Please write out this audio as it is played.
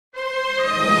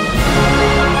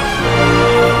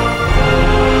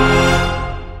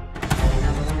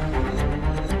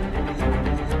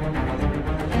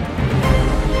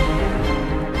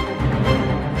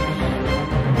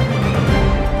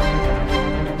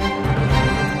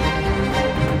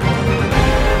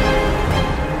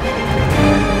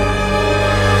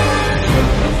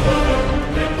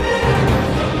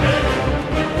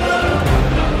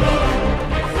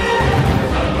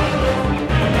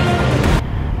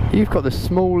You've got the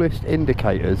smallest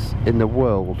indicators in the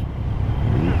world.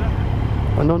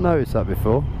 I've not noticed that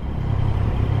before.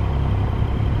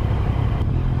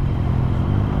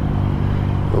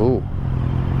 Oh,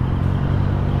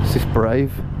 this is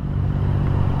brave.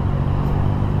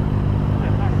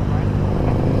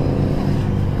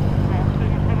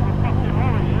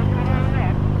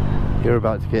 You're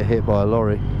about to get hit by a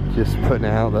lorry, just putting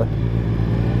it out there.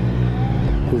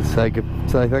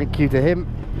 Say thank you to him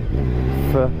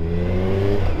for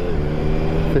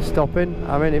stopping.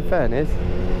 I mean, in fairness,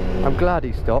 I'm glad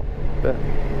he stopped, but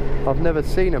I've never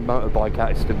seen a motorbike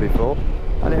accident before,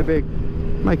 and it'd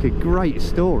make a great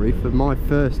story for my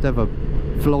first ever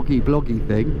vloggy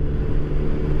thing.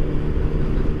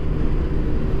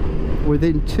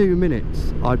 Within 2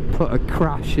 minutes, I'd put a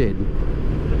crash in.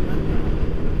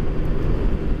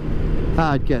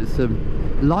 I'd get some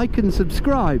like and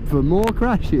subscribe for more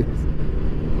crashes.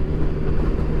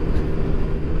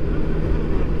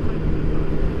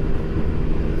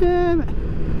 Yeah,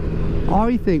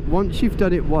 I think once you've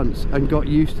done it once and got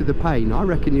used to the pain, I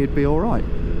reckon you'd be alright.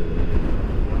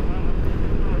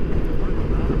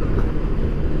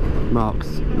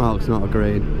 Mark's not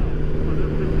agreeing.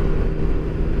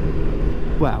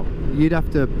 Well, you'd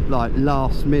have to like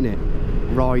last minute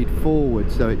ride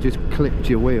forward so it just clipped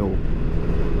your wheel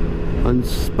and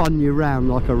spun you round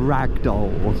like a rag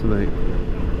doll or something.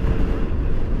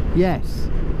 Yes.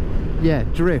 Yeah,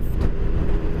 drift.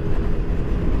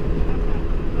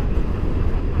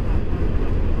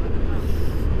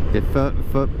 Yeah,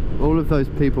 for all of those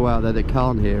people out there that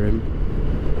can't hear him,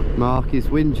 Mark is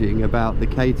whinging about the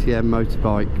KTM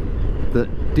motorbike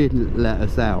that didn't let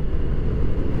us out.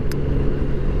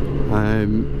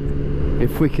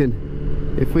 If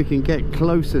we can get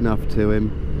close enough to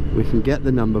him, we can get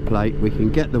the number plate, we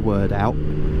can get the word out,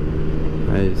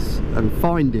 and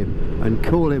find him and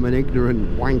call him an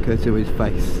ignorant wanker to his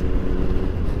face.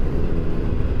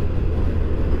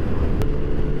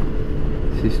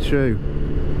 This is true.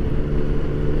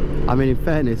 I mean, in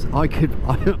fairness, I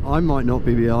might not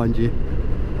be behind you,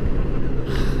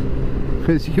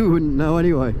 because you wouldn't know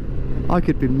anyway. I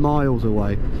could be miles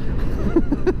away.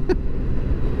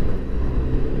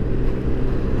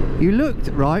 You looked,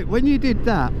 right, when you did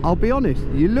that, I'll be honest,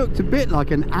 you looked a bit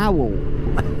like an owl.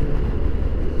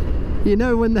 You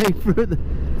know when they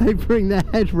bring their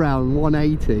head round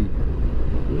 180.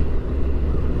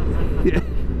 Yeah.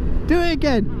 Do it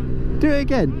again. Do it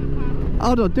again.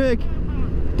 Hold on, do it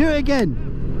again.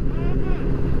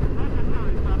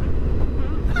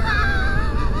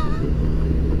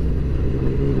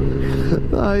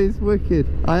 That is wicked.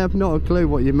 I have not a clue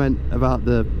what you meant about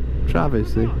the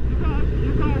Travis thing.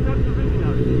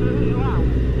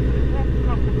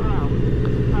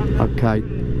 Okay.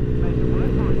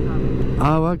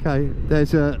 Oh, okay.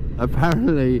 There's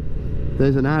apparently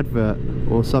there's an advert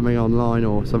or something online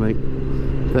or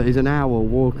something that is an owl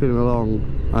walking along,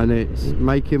 and it's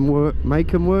make him work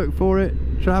for it,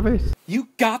 Travis. You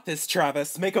got this,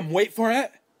 Travis. Make him wait for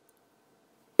it.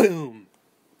 Boom.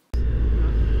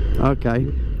 Okay.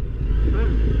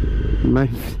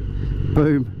 Maybe.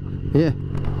 Boom. Yeah.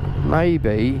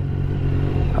 Maybe.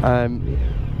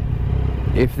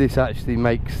 If this actually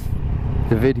makes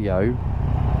the video,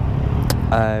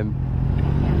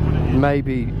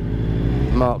 maybe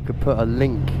Mark could put a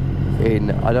link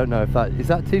in. I don't know if that is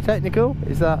that too technical.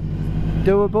 Is that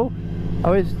doable?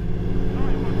 Oh, it's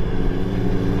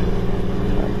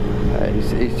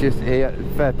just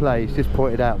fair play. He's just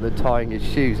pointed out that tying his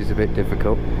shoes is a bit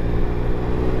difficult.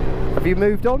 Have you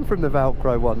moved on from the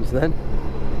Velcro ones then?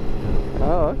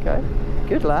 Oh, okay.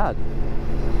 Good lad.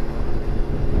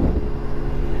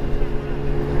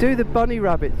 Do the bunny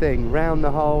rabbit thing, round the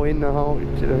hole, in the hole.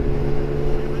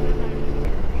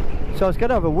 So I was going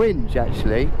to have a whinge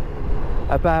actually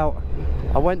about,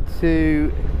 I went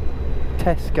to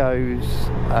Tesco's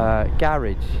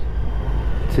garage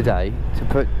today to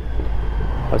put,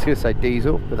 I was going to say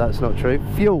diesel, but that's not true,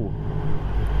 fuel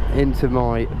into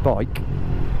my bike,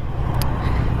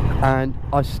 and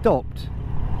I stopped.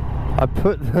 I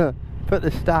put the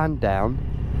stand down.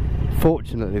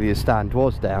 Fortunately the stand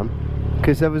was down,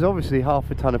 because there was obviously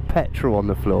half a ton of petrol on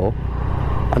the floor,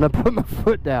 and I put my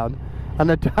foot down and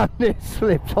the damn it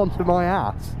slipped onto my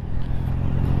ass,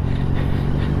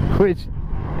 which,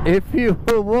 if you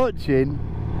were watching,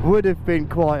 would have been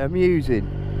quite amusing.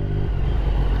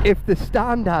 If the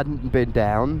stand hadn't been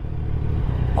down,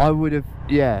 I would have,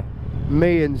 yeah,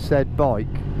 me and said bike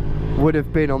would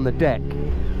have been on the deck,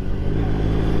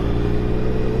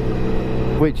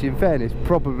 which in fairness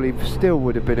probably still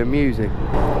would have been amusing.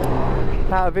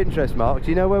 Out of interest, Mark, do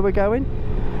you know where we're going?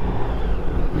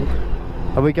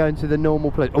 Are we going to the normal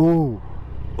place? Oh,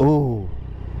 oh,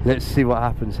 let's see what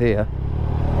happens here.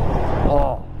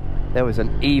 Oh, there was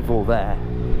an evil there.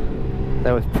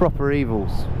 There was proper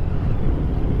evils.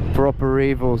 Proper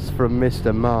evils from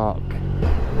Mr. Mark.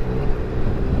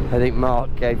 I think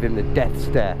Mark gave him the death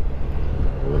stare.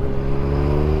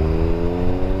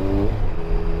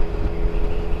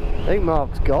 I think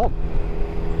Mark's gone.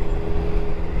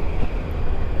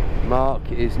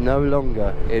 Mark is no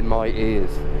longer in my ears.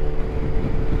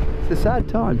 It's a sad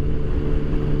time.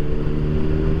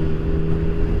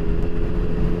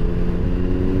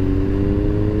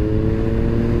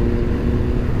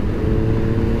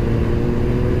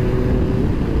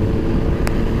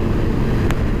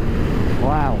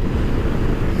 Wow.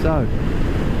 So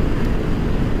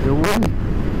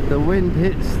the wind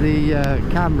hits the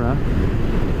camera,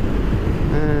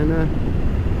 and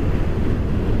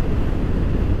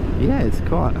yeah, it's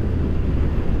quite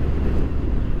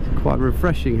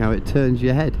refreshing how it turns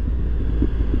your head.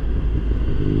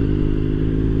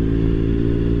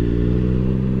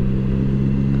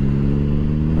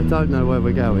 I don't know where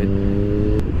we're going.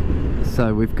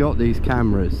 So we've got these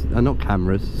cameras, not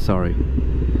cameras, sorry.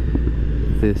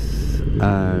 This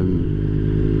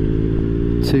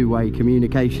two-way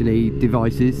communication-y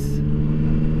devices,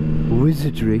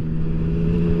 wizardry,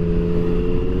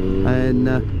 and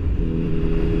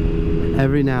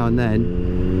every now and then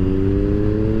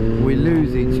we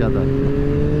lose each other,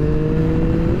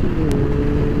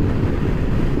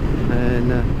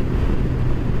 and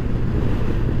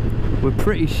we're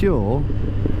pretty sure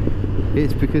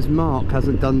it's because Mark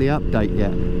hasn't done the update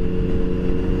yet.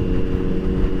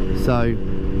 So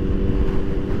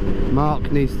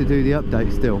Mark needs to do the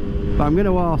update still, but I'm going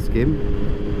to ask him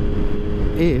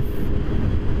if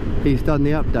he's done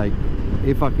the update,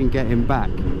 if I can get him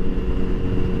back.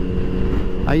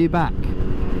 Are you back?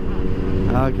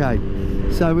 Okay.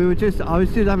 So I was just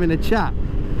having a chat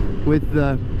with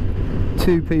the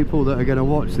two people that are going to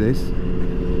watch this,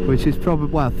 which is probably,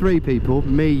 well, three people,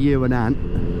 me, you and Ant.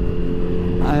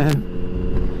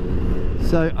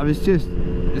 So I was just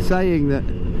saying that,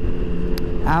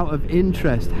 out of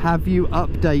interest, have you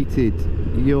updated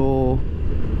your...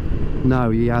 No,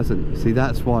 he hasn't. See,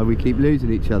 that's why we keep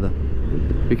losing each other.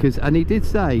 Because, and he did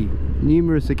say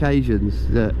numerous occasions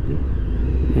that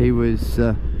he was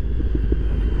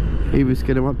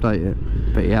going to update it,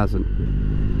 but he hasn't.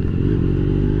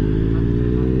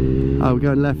 Oh, we're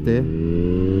going left here.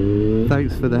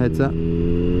 Thanks for the heads up.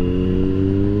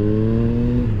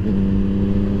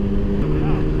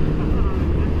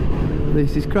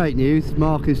 This is great news.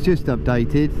 Mark has just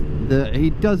updated that he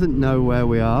doesn't know where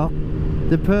we are.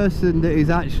 The person that is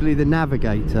actually the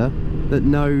navigator, that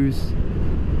knows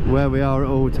where we are at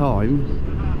all times,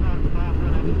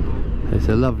 it's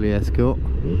a lovely Escort,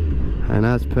 and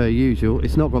as per usual,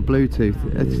 it's not got Bluetooth.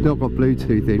 It's not got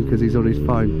Bluetooth in because he's on his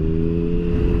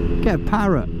phone. Get a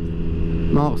parrot.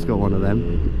 Mark's got one of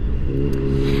them.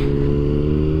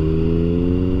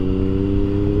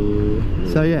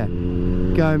 So yeah,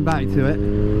 going back to it,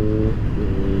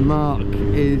 Mark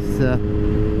is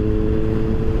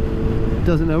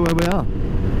doesn't know where we are.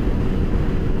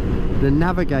 The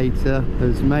navigator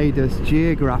has made us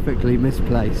geographically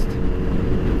misplaced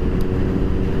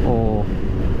or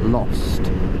lost,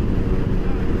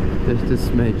 just a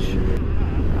smidge.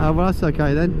 Oh, well, that's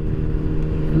okay then.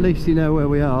 At least you know where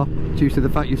we are, due to the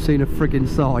fact you've seen a friggin'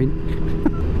 sign.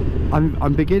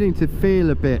 I'm beginning to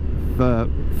feel a bit for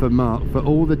Mark, for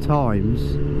all the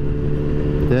times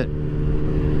that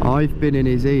I've been in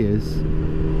his ears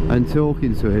and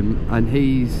talking to him, and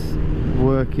he's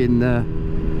working the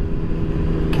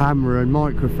camera and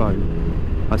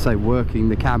microphone. I say working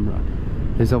the camera.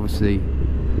 There's obviously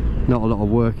not a lot of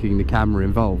working the camera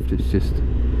involved. It's just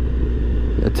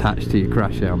attached to your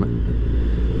crash helmet.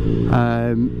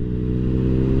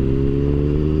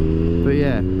 But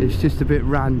yeah, it's just a bit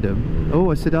random.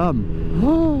 Oh, I said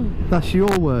Oh, that's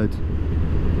your word.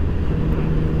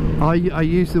 I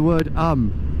use the word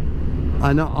and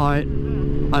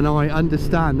I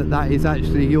understand that that is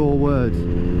actually your word.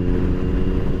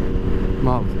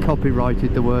 Mark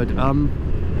copyrighted the word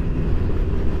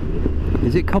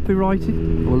Is it copyrighted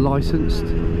or licensed?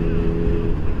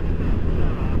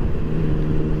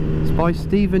 It's by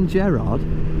Stephen Gerrard.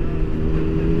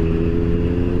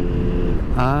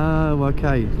 Oh,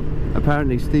 okay.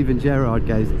 Apparently Stephen Gerrard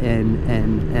goes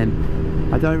N.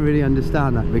 I don't really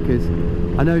understand that, because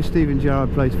I know Stephen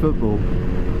Gerrard plays football.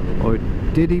 Or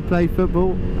did he play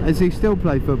football? Does he still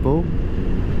play football?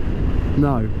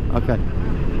 No. Okay.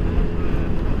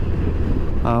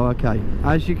 Oh, okay.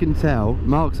 As you can tell,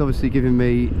 Mark's obviously giving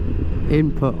me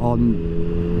input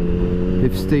on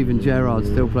if Steven Gerrard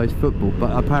still plays football,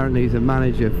 but apparently he's a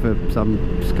manager for some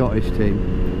Scottish team.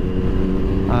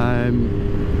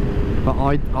 But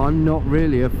I'm not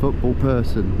really a football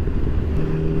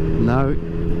person. No,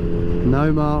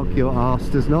 Mark, your arse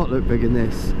does not look big in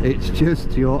this. It's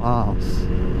just your arse.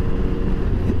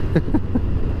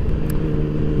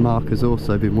 Mark has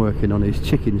also been working on his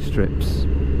chicken strips.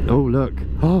 Oh look,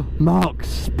 oh, Mark's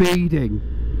speeding.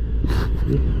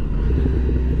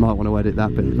 Might want to edit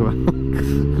that bit as well.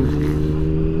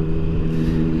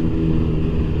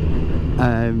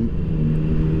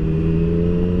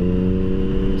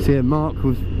 So yeah,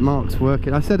 Mark's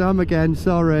working. I said again,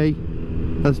 sorry.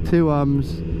 That's 2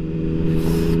 ums.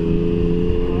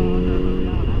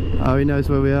 Oh, he knows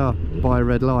where we are by a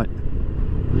red light.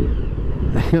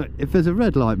 If there's a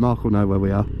red light, Mark will know where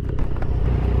we are.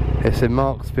 Yeah, so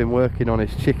Mark's been working on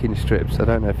his chicken strips. I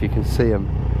don't know if you can see them.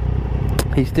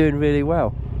 He's doing really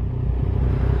well.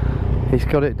 He's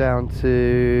got it down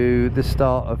to the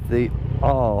start of the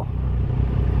R.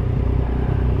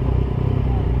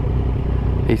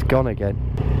 He's gone again.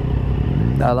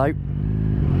 Hello?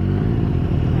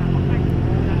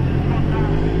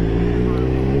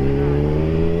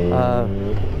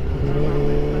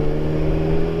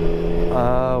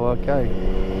 Oh, okay.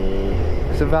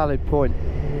 It's a valid point.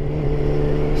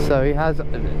 So he has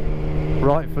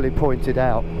rightfully pointed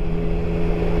out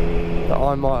that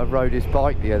I might have rode his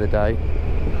bike the other day.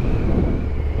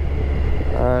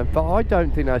 But I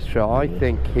don't think that's true. I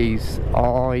think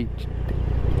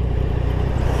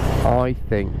I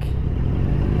think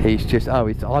he's just,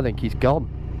 I think he's gone.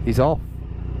 He's off.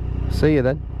 See you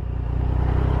then.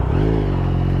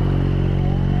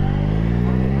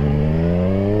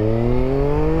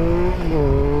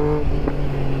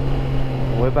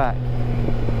 We're back.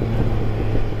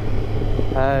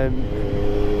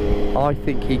 I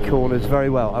think he corners very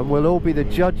well, and we'll all be the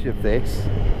judge of this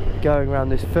going around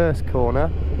this first corner.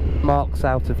 Marks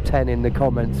out of 10 in the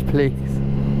comments, please.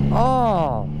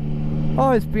 Oh,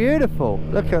 it's beautiful.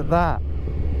 Look at that.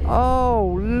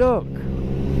 Oh, look.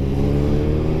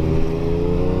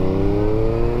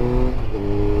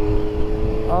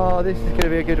 Oh, this is going to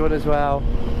be a good one as well.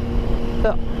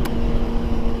 Look.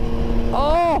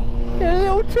 Oh, a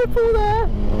little triple there.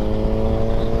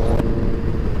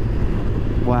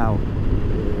 Wow.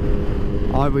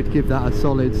 I would give that a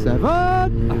solid 7.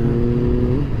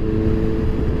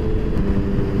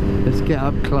 Let's get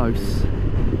up close.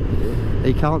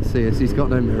 He can't see us, he's got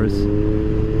no mirrors.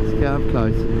 Let's get up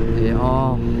close. Yeah,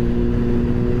 oh.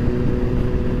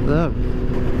 Look.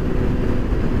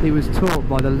 He was taught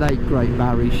by the late great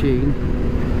Barry Sheen.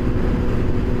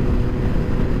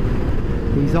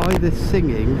 He's either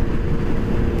singing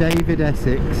David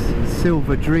Essex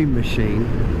Silver Dream Machine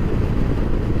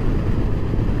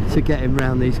to get him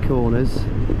round these corners,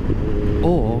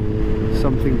 or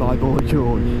something by Boy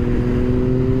George.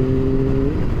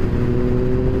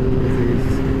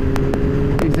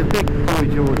 He's a big Boy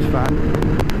George fan.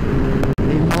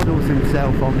 He models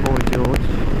himself on Boy George.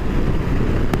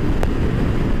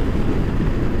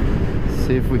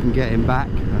 See if we can get him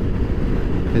back,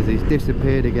 because he's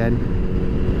disappeared again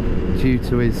due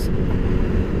to his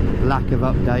lack of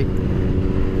update.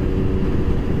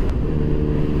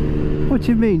 What do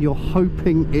you mean you're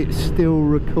hoping it's still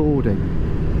recording?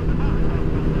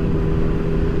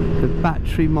 The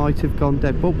battery might have gone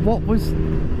dead. But what was...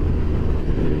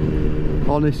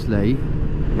 Honestly,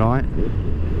 right,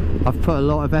 I've put a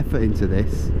lot of effort into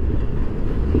this,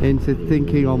 into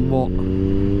thinking on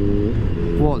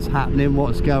what's happening,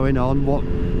 what's going on, what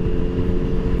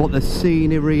the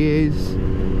scenery is.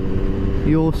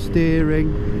 You're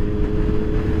steering,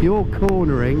 you're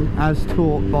cornering as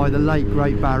taught by the late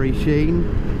great Barry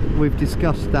Sheen. We've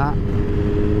discussed that.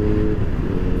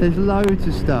 There's loads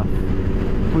of stuff.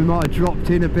 We might have dropped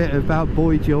in a bit about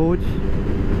Boy George.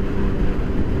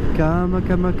 Come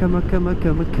in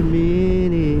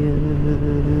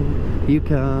here. You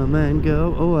come and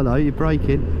go. Oh, hello, you're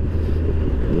braking.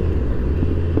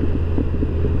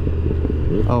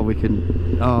 Oh, we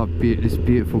can... Oh, this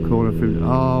beautiful corner from...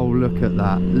 Oh, look at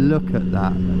that. Look at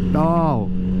that. Oh!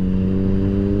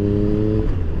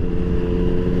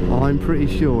 I'm pretty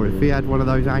sure if he had one of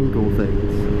those angle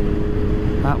things,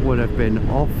 that would have been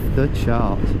off the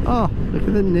chart. Oh, look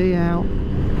at the knee out.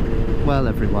 Well,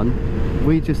 everyone,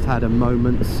 we just had a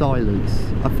moment's silence.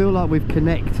 I feel like we've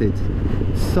connected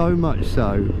so much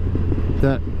so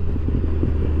that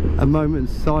a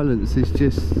moment's silence is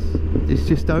just... It's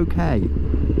just okay.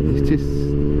 It's just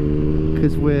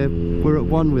because we're at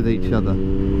one with each other.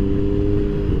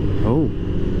 Oh,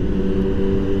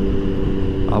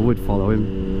 I would follow him,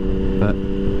 but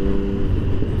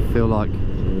I feel like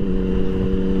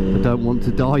don't want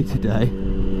to die today.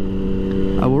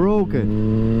 Oh, we're all good.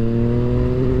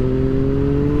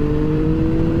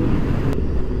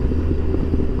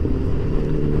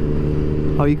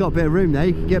 Oh, you got a bit of room there.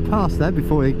 You can get past there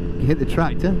before you hit the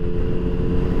tractor.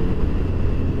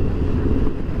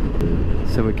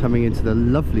 So we're coming into the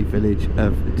lovely village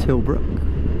of Tilbrook.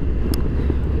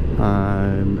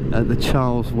 At the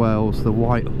Charles Wells, the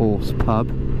White Horse pub.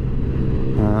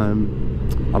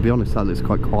 I'll be honest, that looks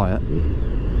quite quiet.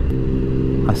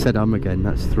 I said again,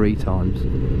 that's 3 times.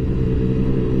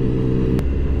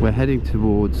 We're heading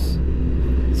towards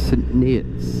St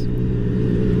Neots.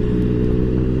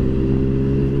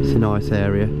 It's a nice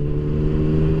area.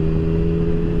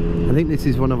 I think this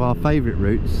is one of our favourite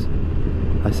routes.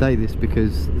 I say this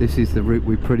because this is the route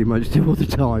we pretty much do all the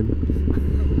time.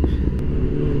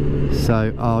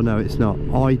 So, oh no, it's not.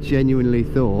 I genuinely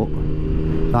thought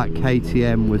that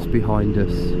KTM was behind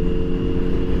us,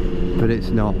 but it's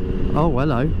not. Oh,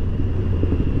 hello.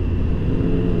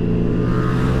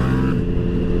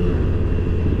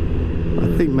 I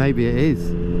think maybe it is.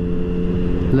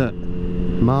 Look,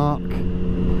 Mark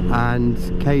and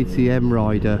KTM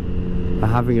rider are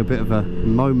having a bit of a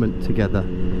moment together.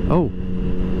 Oh,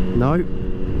 no.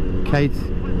 Kate.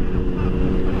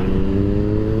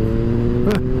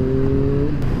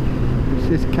 Let's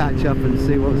just catch up and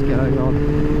see what's going on.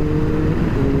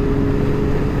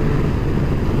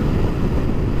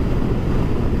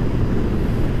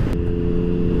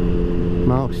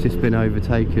 Mark's just been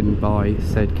overtaken by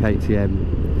said KTM,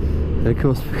 and of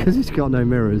course, because he's got no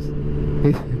mirrors,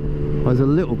 it was a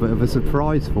little bit of a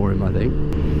surprise for him, I think.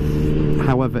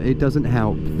 However, it doesn't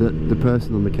help that the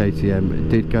person on the KTM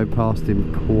did go past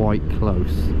him quite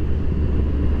close.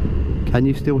 Can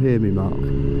you still hear me, Mark?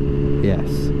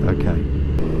 Yes, okay.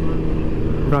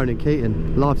 Ronan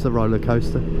Keaton, life's a roller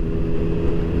coaster.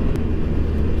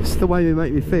 It's the way you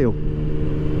make me feel.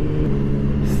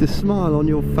 It's the smile on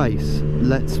your face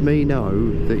lets me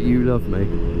know that you love me.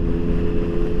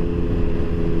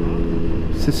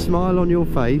 It's the smile on your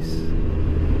face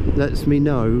lets me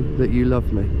know that you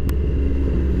love me.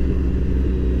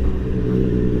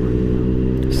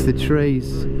 It's the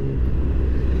trees.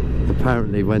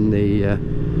 Apparently when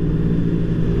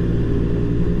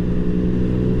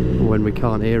we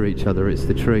can't hear each other, it's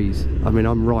the trees. I mean,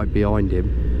 I'm right behind him,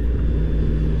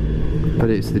 but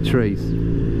it's the trees.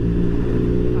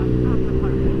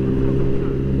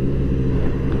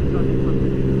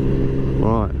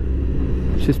 Right,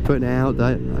 just putting it out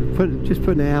there. Just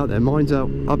putting it out there. Mine's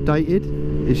updated.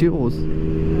 Is yours?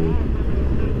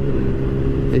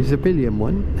 Is a billion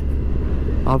one?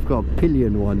 I've got a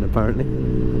pillion one apparently.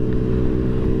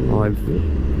 I've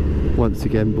once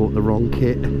again bought the wrong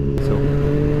kit. So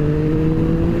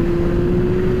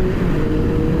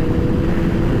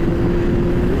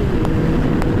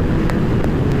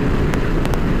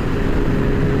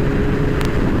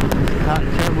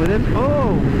catch up with him.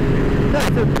 Oh,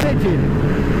 that's a pigeon.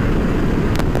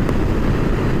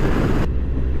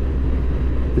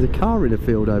 There's a car in a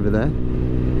field over there.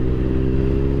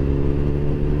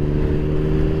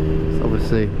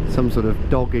 Obviously some sort of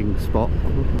dogging spot.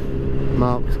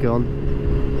 Mark's gone.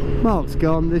 Mark's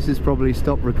gone. This has probably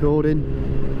stopped recording.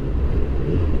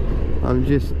 I'm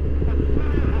just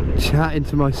chatting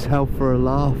to myself for a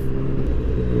laugh.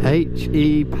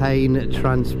 H.E. Payne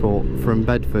Transport from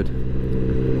Bedford.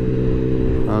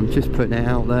 I'm just putting it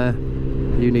out there.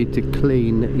 You need to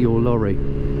clean your lorry.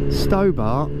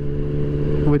 Stobart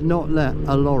would not let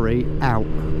a lorry out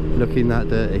looking that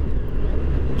dirty.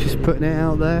 Just putting it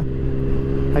out there.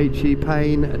 H.E.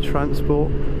 Payne Transport,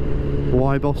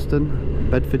 Y Boston,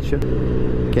 Bedfordshire.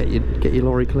 Get your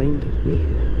lorry cleaned.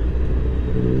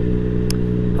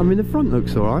 I mean, the front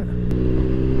looks alright.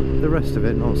 The rest of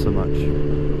it, not so much.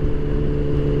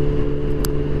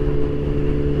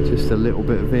 Just a little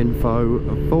bit of info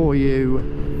for you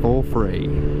for free.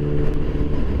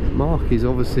 Mark is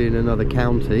obviously in another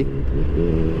county.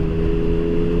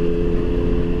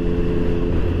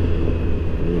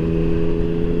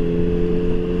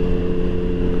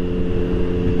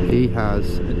 He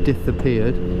has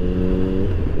disappeared.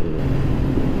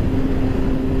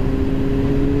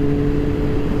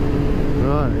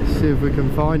 Right, let's see if we can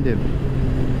find him.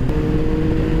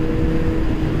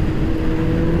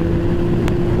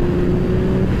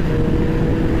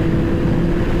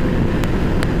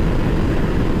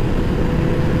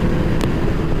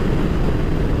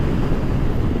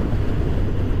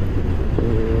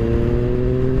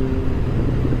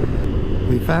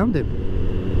 We found him.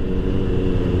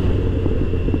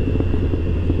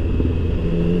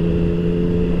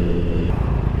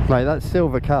 Mate, that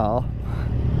silver car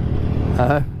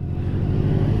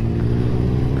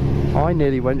I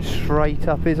nearly went straight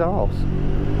up his arse.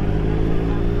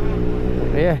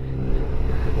 Yeah.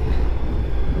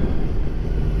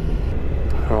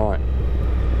 Right.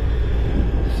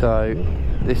 So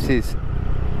this is,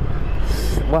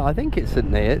 well, I think it's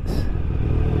St Neots.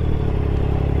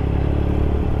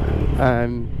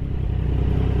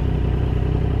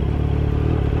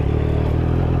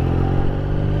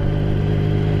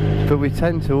 But we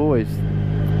tend to always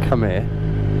come here.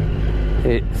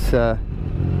 It's the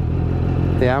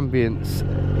Ambience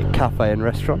Cafe and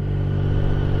Restaurant.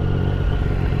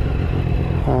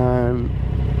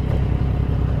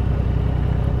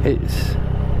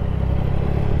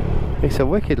 It's a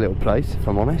wicked little place, if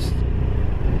I'm honest.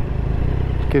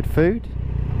 Good food,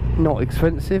 not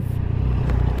expensive,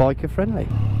 biker friendly.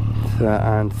 So,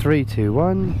 and 3, 2,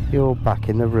 1, you're back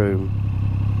in the room.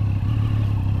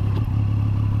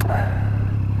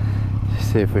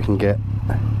 Just see if we can get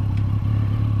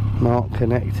Mark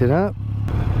connected up.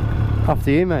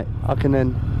 After you, mate. I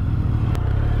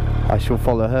shall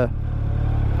follow her.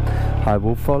 I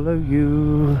will follow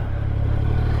you.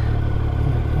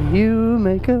 You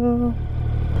may go.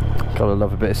 Gotta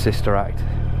love a bit of Sister Act.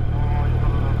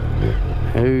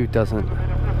 Who doesn't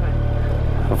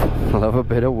love a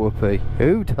bit of whoopee?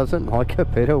 Who doesn't like a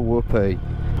bit of whoopee?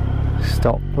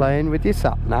 Stop playing with your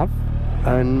sat nav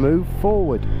and move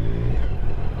forward.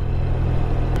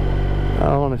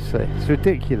 Oh, honestly, it's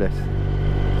ridiculous.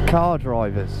 Car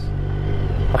drivers,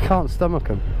 I can't stomach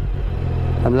them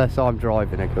unless I'm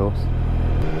driving, of course.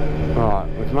 Right,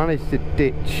 we've managed to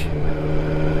ditch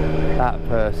that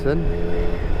person.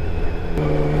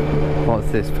 What's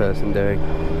this person doing?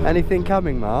 Anything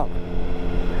coming, Mark?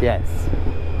 Yes.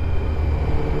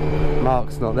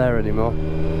 Mark's not there anymore.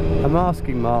 I'm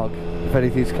asking Mark if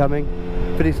anything's coming,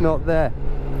 but he's not there.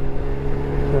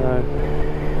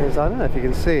 So, I don't know if you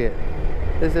can see it.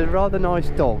 There's a rather nice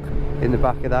dog in the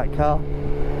back of that car,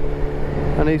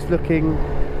 and he's looking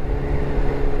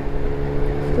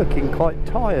quite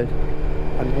tired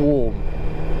and warm.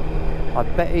 I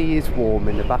bet he is warm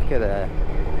in the back of there.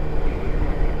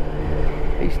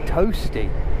 He's toasty.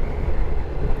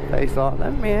 But he's like,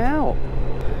 let me out.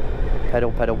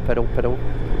 Pedal, pedal, pedal, pedal.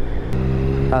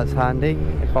 That's handy.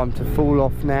 If I'm to fall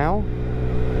off now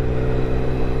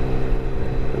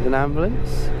with an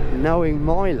ambulance, knowing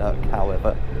my luck,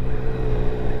 however,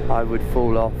 I would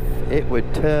fall off, it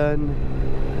would turn,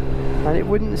 and it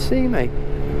wouldn't see me.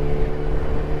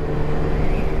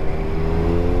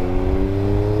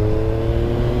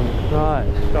 Right,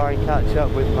 let's try and catch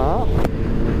up with Mark.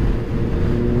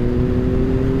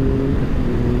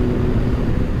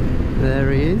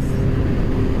 There he is.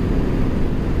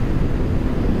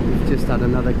 We've just had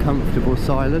another comfortable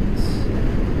silence.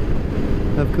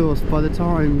 Of course, by the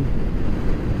time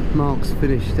Mark's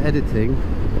finished editing,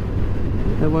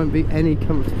 there won't be any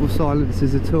comfortable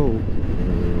silences at all.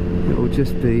 It will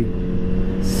just be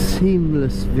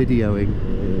seamless videoing.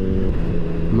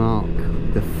 Mark,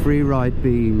 the Freeride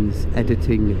Beans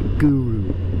editing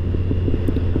guru.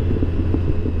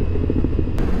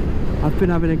 I've been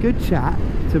having a good chat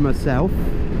to myself,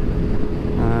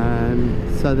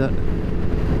 so that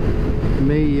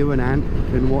me, you and Ant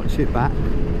can watch it back,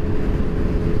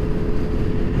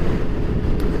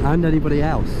 and anybody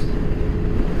else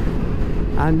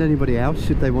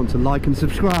should they want to like and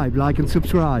subscribe.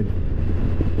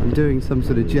 I'm doing some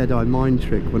sort of Jedi mind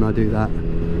trick when I do that.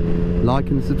 Like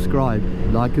and subscribe,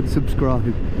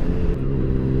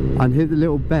 and hit the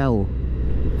little bell.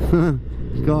 You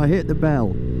gotta hit the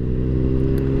bell.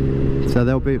 So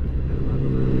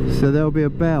there'll be a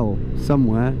bell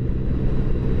somewhere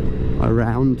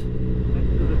around.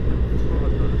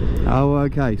 Oh,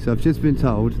 okay, so I've just been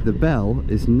told the bell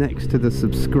is next to the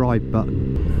subscribe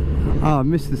button. Oh, I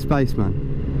missed the spaceman.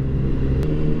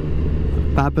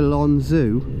 Babylon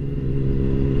Zoo.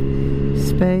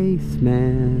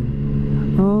 Spaceman,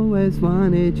 always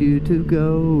wanted you to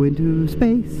go into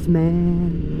space,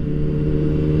 man.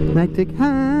 Magnetic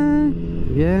high.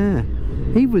 Yeah.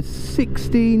 He was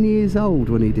 16 years old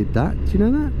when he did that. Do you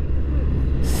know that?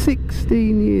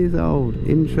 16 years old.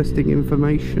 Interesting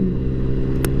information.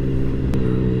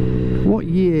 What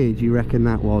year do you reckon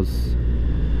that was?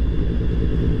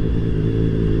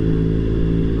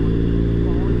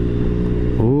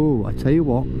 Oh, I tell you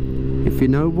what. If you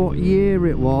know what year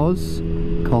it was,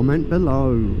 comment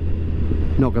below.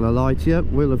 Not gonna lie to you,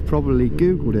 we'll have probably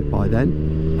googled it by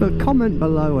then, but comment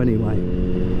below anyway.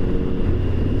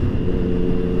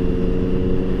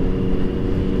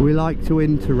 We like to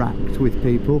interact with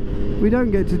people. We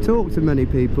don't get to talk to many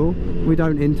people. We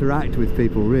don't interact with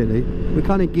people really. We're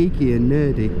kind of geeky and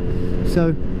nerdy.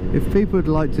 So if people would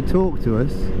like to talk to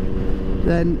us,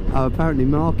 then apparently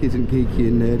Mark isn't geeky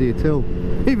and nerdy at all,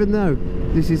 even though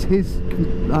this is his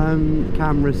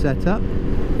camera setup.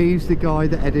 He's the guy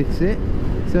that edits it,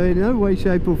 so in no way,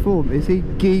 shape or form is he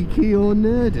geeky or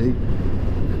nerdy.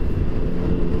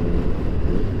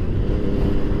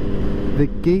 The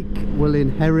geek will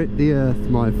inherit the earth,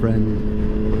 my friend.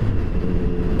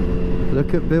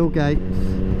 Look at Bill Gates,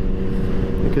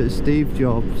 look at Steve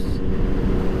Jobs.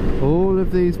 All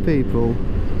of these people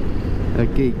are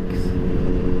geeks.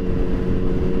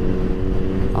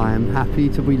 I am happy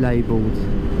to be labelled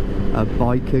a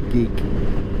biker geek.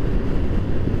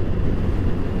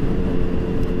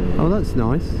 Oh, that's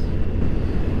nice.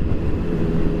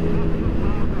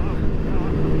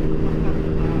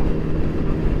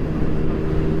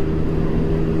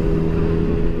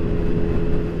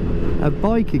 A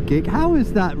biker geek? How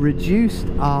has that reduced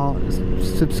our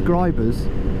subscribers?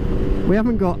 We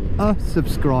haven't got a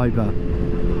subscriber.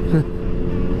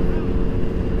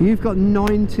 You've got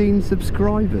 19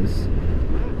 subscribers.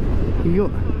 You're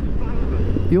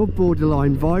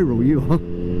borderline viral, you are.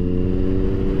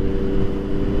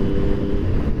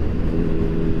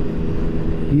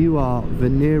 You are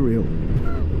venereal.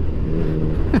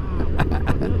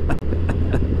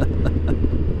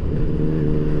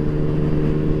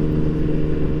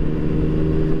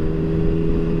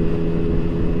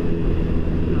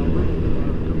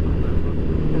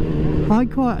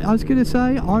 I was going to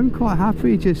say, I'm quite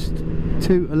happy just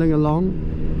tootling along,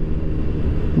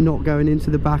 not going into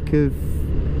the back of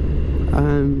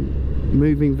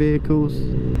moving vehicles.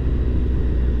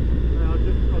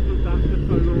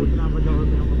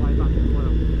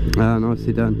 Ah,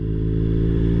 nicely done.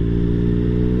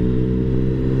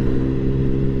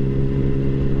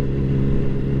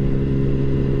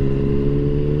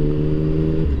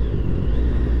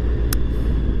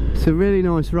 It's a really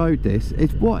nice road, this.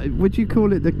 It's what would you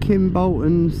call it? The Kim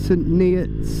Bolton St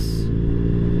Neots?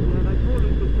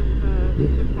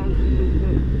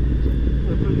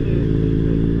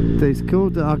 It's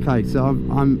called. Okay, so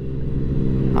I'm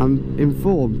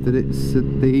informed that it's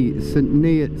the St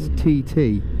Neots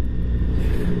TT.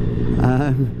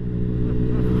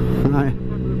 Right.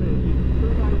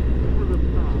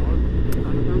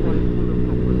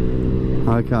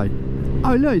 Okay.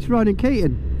 Oh look, it's Ronan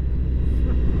Keating.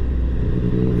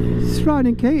 It's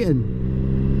Ronan Keating.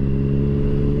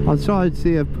 I'll try and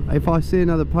see if I see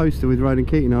another poster with Ronan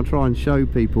Keating, I'll try and show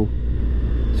people.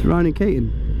 It's Ronan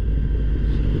Keating.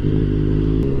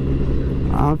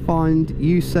 I find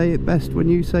you say it best when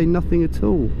you say nothing at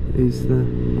all. Is the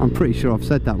I'm pretty sure I've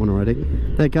said that one already.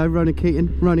 There you go, Ronan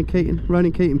Keating, Ronan Keating,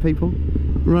 Ronan Keating, people.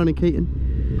 Ronan Keating.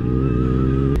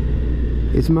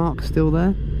 Is Mark still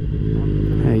there?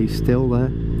 Yeah, he's still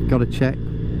there. Gotta check.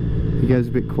 He goes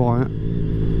a bit quiet.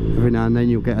 Every now and then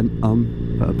you'll get an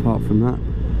but apart from that.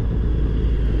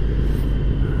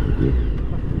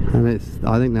 And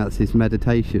I think that's his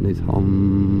meditation, is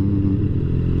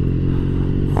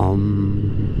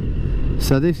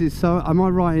So this is, so am I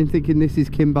right in thinking this is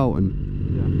Kim Bolton?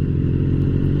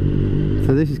 Yeah.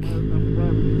 So this is...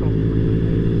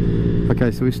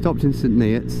 Okay, so we stopped in St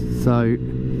Neots, so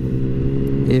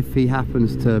if he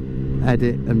happens to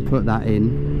edit and put that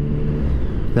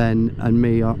in, then, and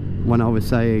me, when I was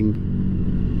saying,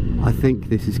 I think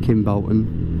this is Kim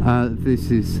Bolton,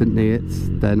 this is St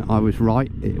Neots, then I was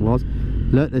right, it was.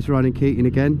 Look, there's Ronan Keating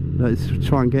again. Let's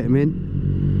try and get him in.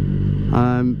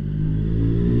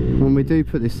 When we do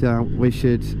put this out, we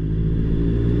should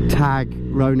tag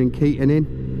Ronan Keating in,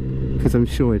 because I'm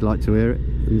sure he'd like to hear it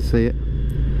and see it.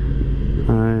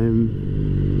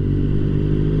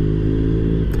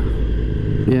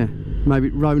 Yeah, maybe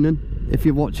Ronan, if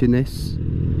you're watching this, do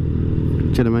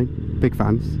you know what I mean? Big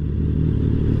fans.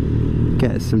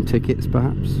 Get us some tickets,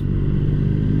 perhaps.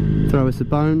 Throw us a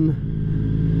bone.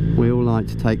 We all like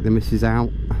to take the missus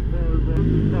out.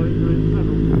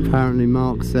 Apparently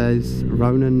Mark says,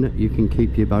 Ronan, you can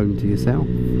keep your bone to yourself.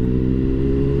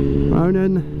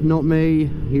 Ronan, not me.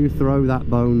 You throw that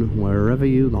bone wherever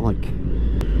you like.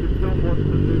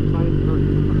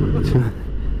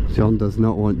 John does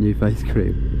not want new face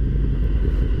cream.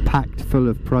 Packed full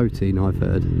of protein, I've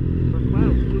heard.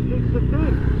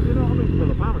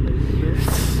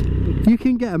 You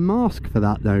can get a mask for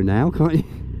that though now, can't you?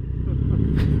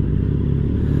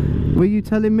 Were you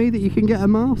telling me that you can get a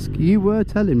mask? You were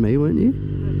telling me, weren't you?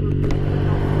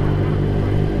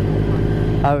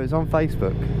 Oh, it was on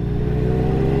Facebook.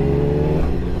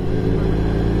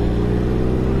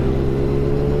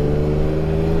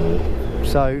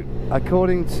 So,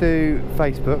 according to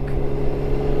Facebook,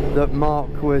 that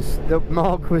Mark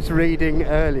was reading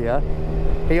earlier,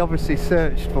 he obviously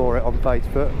searched for it on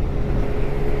Facebook,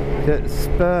 that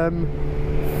sperm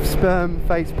sperm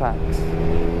face packs.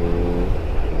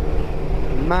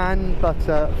 Man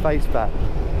butter face pack.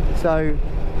 So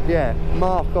yeah,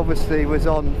 Mark obviously was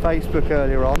on Facebook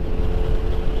earlier on,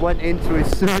 went into his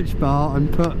search bar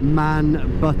and put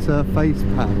man butter face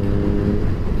pack.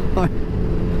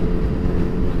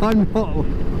 I'm not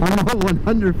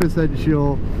 100%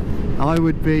 sure I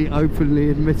would be openly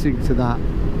admitting to that,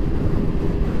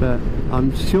 but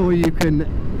I'm sure you can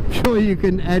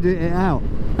edit it out.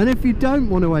 And if you don't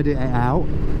want to edit it out,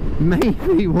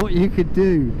 maybe what you could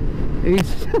do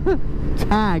is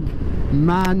tag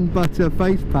man butter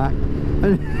face pack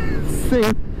and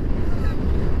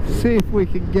see if we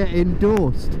can get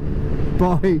endorsed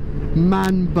by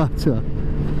Man Butter.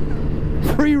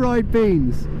 Free ride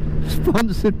beans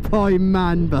sponsored by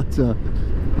Man Butter.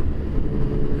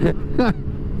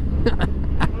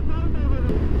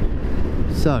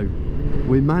 So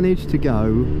we managed to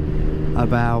go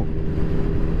about,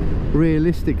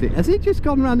 realistically, has it just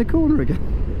gone round the corner again?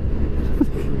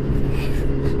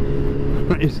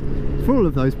 It's full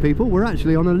of those people. We're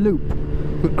actually on a loop.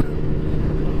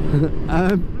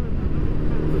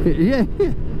 Yeah,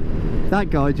 that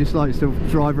guy just likes to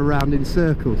drive around in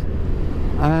circles.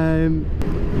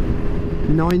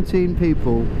 19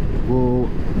 people will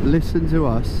listen to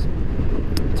us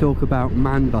talk about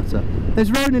man butter.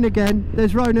 There's Ronan again.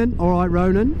 There's Ronan. All right,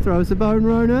 Ronan, throw us a bone,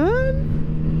 Ronan.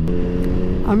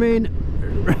 I mean,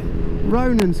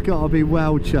 Ronan's got to be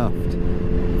well chuffed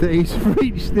that he's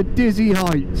reached the dizzy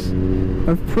heights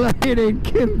of playing in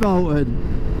Kimbolton.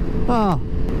 Ah,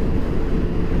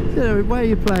 so where are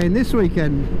you playing this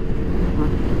weekend,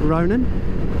 Ronan?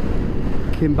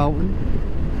 Kimbolton.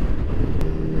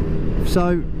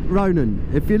 So Ronan,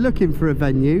 if you're looking for a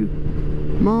venue,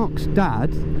 Mark's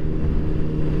dad,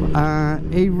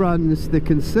 he runs the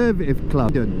Conservative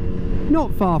Club,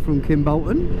 not far from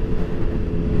Kimbolton.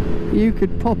 You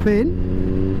could pop in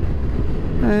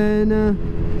and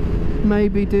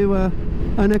maybe do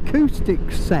an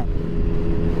acoustic set.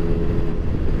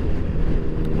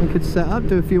 I could set up,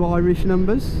 do a few Irish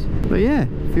numbers. But yeah,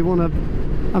 if you want to,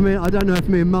 I mean, I don't know if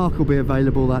me and Mark will be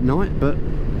available that night, but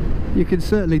you can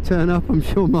certainly turn up. I'm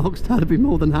sure Mark's dad would be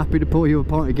more than happy to pour you a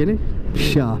pint of Guinness.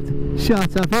 Shut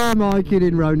up. Who am I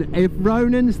kidding, Ronan? If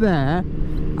Ronan's there,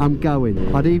 I'm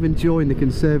going. I'd even join the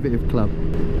Conservative Club.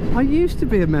 I used to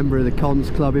be a member of the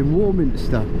Cons Club in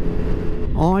Warminster.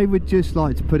 I would just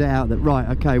like to put it out that, right,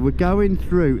 okay, we're going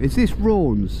through, is this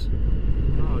Raunds?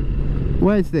 No.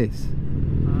 Where's this?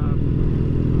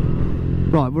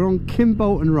 Right, we're on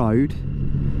Kimbolton Road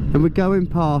and we're going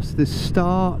past the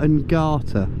Star and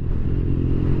Garter.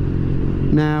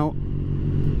 Now,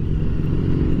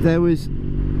 there was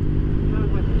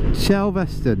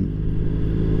Shelveston.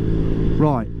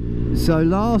 Right, so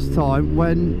last time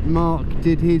when Mark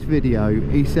did his video,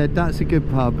 he said that's a good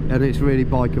pub and it's really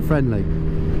biker friendly.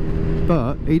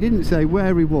 But he didn't say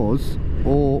where he was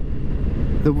or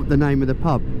the name of the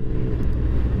pub.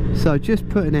 So just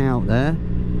putting it out there,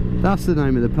 that's the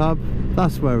name of the pub,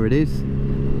 that's where it is.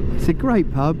 It's a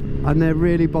great pub and they're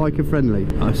really biker friendly.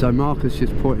 So Marcus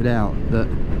just pointed out that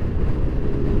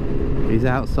he's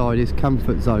outside his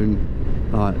comfort zone,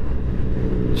 like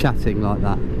chatting like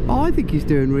that. I think he's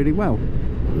doing really well.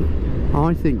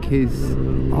 I think his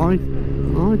I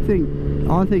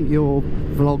think your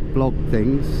blog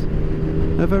things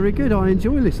are very good. I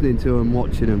enjoy listening to them,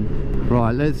 watching them.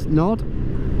 Right, let's nod.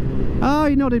 Oh,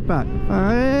 he nodded back.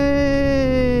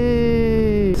 Hey!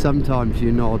 Sometimes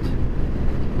you nod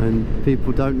and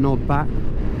people don't nod back.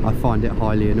 I find it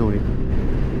highly annoying.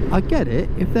 I get it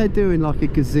if they're doing like a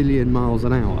gazillion miles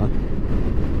an hour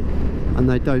and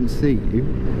they don't see you.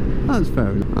 That's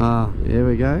fair enough. Ah, here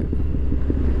we go.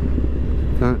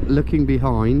 Looking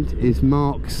behind is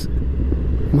Mark's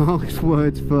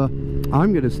words for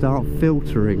I'm going to start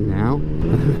filtering now.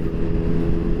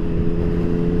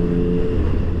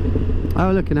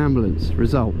 Oh look, an ambulance.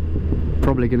 Result.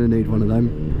 Probably going to need one of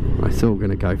them. It's all going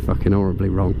to go fucking horribly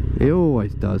wrong. It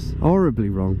always does. Horribly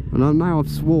wrong. And now I've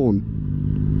sworn.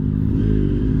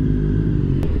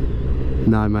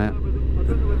 No mate.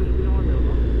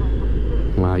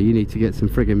 Wow, you need to get some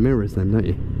friggin' mirrors then, don't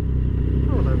you?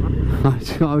 I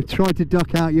tried to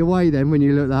duck out your way then when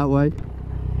you look that way.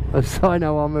 So I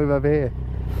know I'll move over here.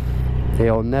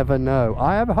 He'll never know.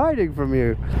 I am hiding from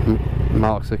you.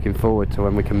 Mark's looking forward to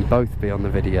when we can both be on the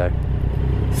video.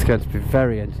 It's going to be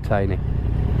very entertaining.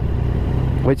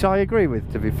 Which I agree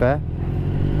with, to be fair.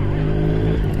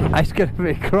 It's going to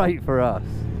be great for us.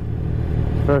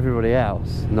 For everybody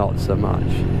else, not so much.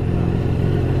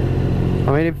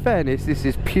 I mean, in fairness, this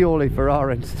is purely for our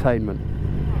entertainment.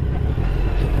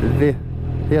 The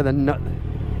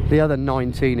the other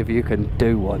 19 of you can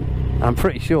do one. I'm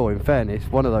pretty sure, in fairness,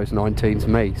 one of those 19's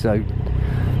me, so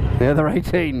the other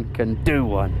 18 can do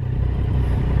one.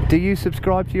 Do you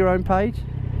subscribe to your own page?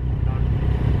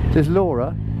 Does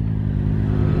Laura?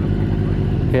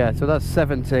 Yeah, so that's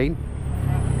 17.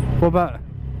 What about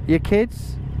your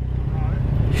kids?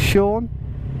 Sean?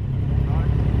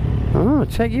 Oh,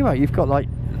 check you out. You've got like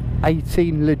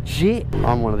 18 legit.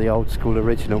 I'm one of the old school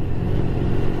original.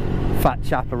 Fat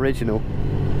chap original.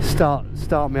 Start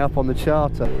me up on the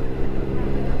charter.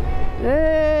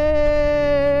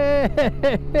 Yay!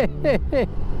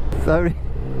 So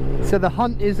the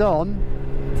hunt is on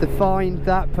to find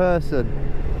that person.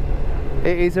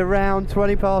 It is around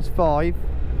 5:20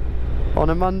 on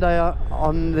a Monday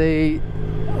on the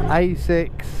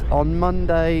A6 on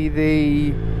Monday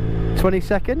the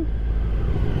 22nd.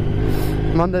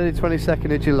 Monday the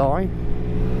 22nd of July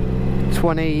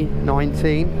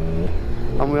 2019,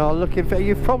 and we are looking for,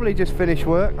 you've probably just finished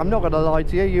work, I'm not going to lie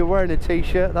to you, you're wearing a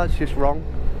t-shirt, that's just wrong.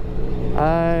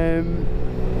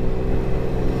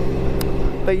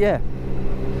 But yeah,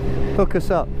 hook us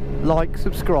up, like,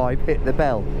 subscribe, hit the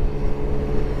bell,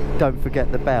 don't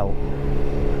forget the bell.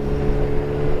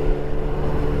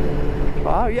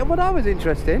 Oh yeah, well that was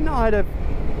interesting. I had a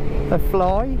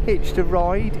fly hitched a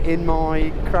ride in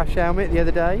my crash helmet the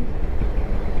other day.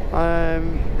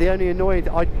 The only annoying,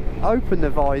 I opened the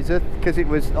visor because it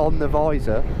was on the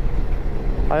visor.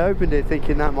 I opened it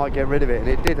thinking that might get rid of it, and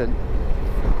it didn't.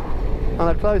 And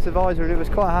I closed the visor and it was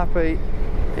quite happy.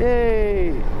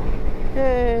 Yay!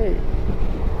 Yay!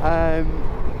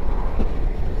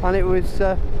 And it was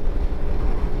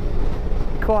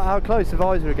I closed the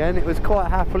visor again, it was quite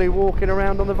happily walking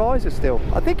around on the visor still.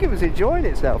 I think it was enjoying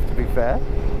itself, to be fair.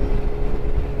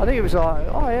 I think it was like,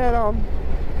 oh yeah, no,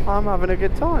 I'm having a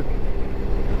good time.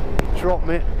 Drop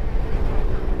me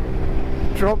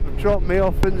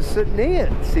off in St.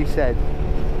 Neots, he said.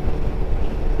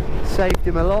 Saved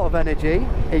him a lot of energy.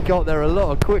 He got there a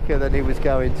lot quicker than he was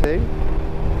going to.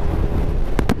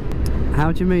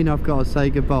 How do you mean I've got to say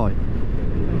goodbye?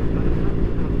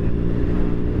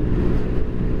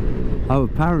 Oh,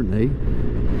 apparently.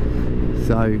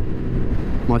 So,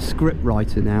 my script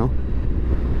writer now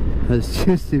has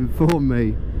just informed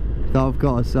me that I've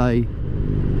got to say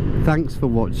thanks for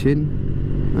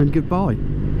watching and goodbye.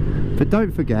 But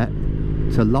don't forget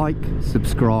to like,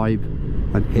 subscribe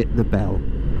and hit the bell.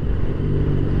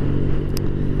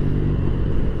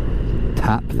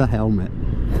 Tap the helmet.